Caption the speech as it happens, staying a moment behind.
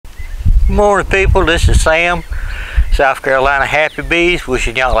Good morning, people. This is Sam, South Carolina Happy Bees,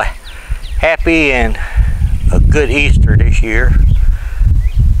 wishing y'all a happy and a good Easter this year.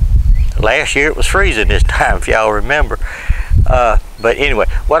 Last year it was freezing this time, if y'all remember. But anyway,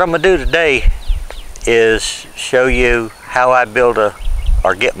 what I'm gonna do today is show you how I build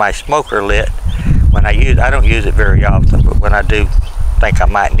or get my smoker lit. I don't use it very often, but when I do think I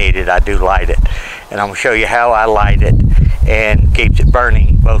might need it, I do light it. And I'm gonna show you how I light it and keeps it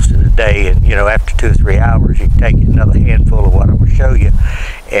burning most of the day. And you know, after 2 or 3 hours, you can take another handful of what I'm gonna show you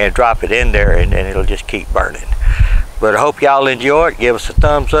and drop it in there, and then it'll just keep burning. But I hope y'all enjoy it. Give us a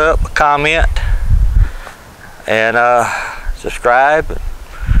thumbs up, a comment, and subscribe.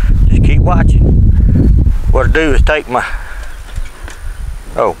 And just keep watching. What I do is take my,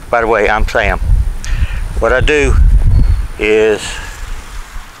 oh, by the way, I'm Sam. What I do is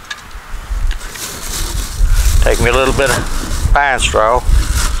take me a little bit of pine straw.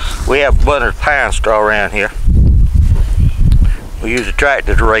 We have abundant pine straw around here. We use a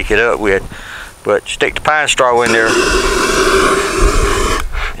tractor to rake it up with, but stick the pine straw in there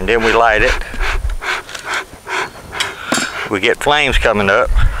and then we light it. We get flames coming up.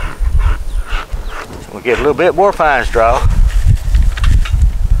 We get a little bit more pine straw.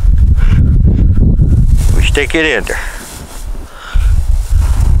 We stick it in there.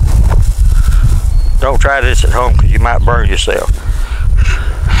 Don't try this at home because you might burn yourself.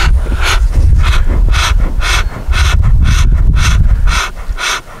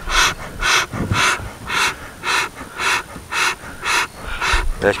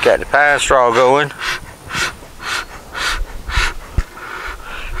 Let's get the pine straw going.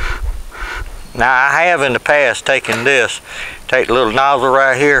 Now I have in the past taken this, take the little nozzle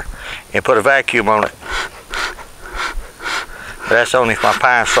right here and put a vacuum on it. But that's only if my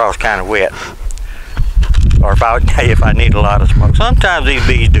pine straw is kind of wet. Or if I need a lot of smoke. Sometimes these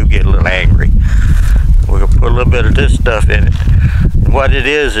bees do get a little angry. We're going to put a little bit of this stuff in it. And what it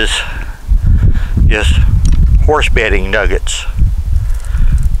is just horse bedding nuggets.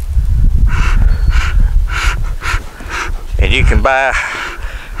 And you can buy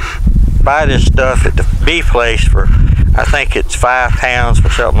this stuff at the bee place for, I think it's 5 pounds for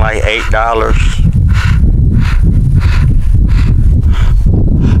something like $8.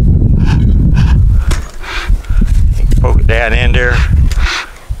 Poke it down in there,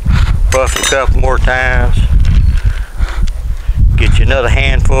 puff it a couple more times, get you another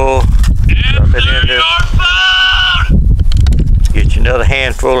handful, drop it in there, get you another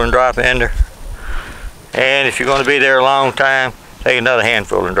handful and drop it in there. And if you're going to be there a long time, take another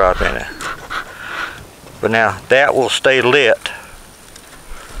handful and drop in there. But now that will stay lit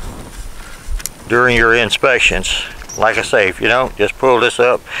during your inspections. Like I say, if you don't, just pull this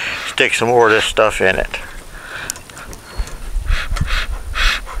up, stick some more of this stuff in it.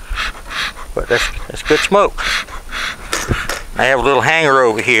 But that's good smoke. I have a little hanger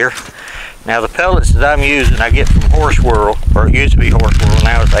over here. Now the pellets that I'm using I get from Horse World, or it used to be Horse World,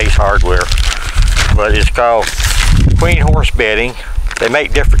 now it's Ace Hardware. But it's called Queen Horse Bedding. They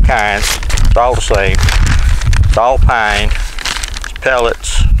make different kinds. It's all the same. It's all pine. It's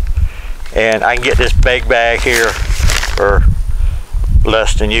pellets. And I can get this big bag here for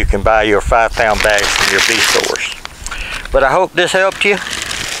less than you can buy your 5-pound bags from your bee stores. But I hope this helped you.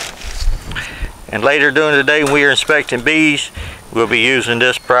 And later during the day when we are inspecting bees, we'll be using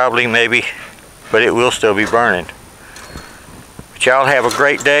this probably, maybe, but it will still be burning. But y'all have a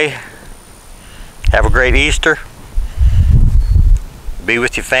great day. Have a great Easter. Be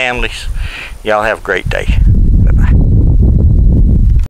with your families. Y'all have a great day.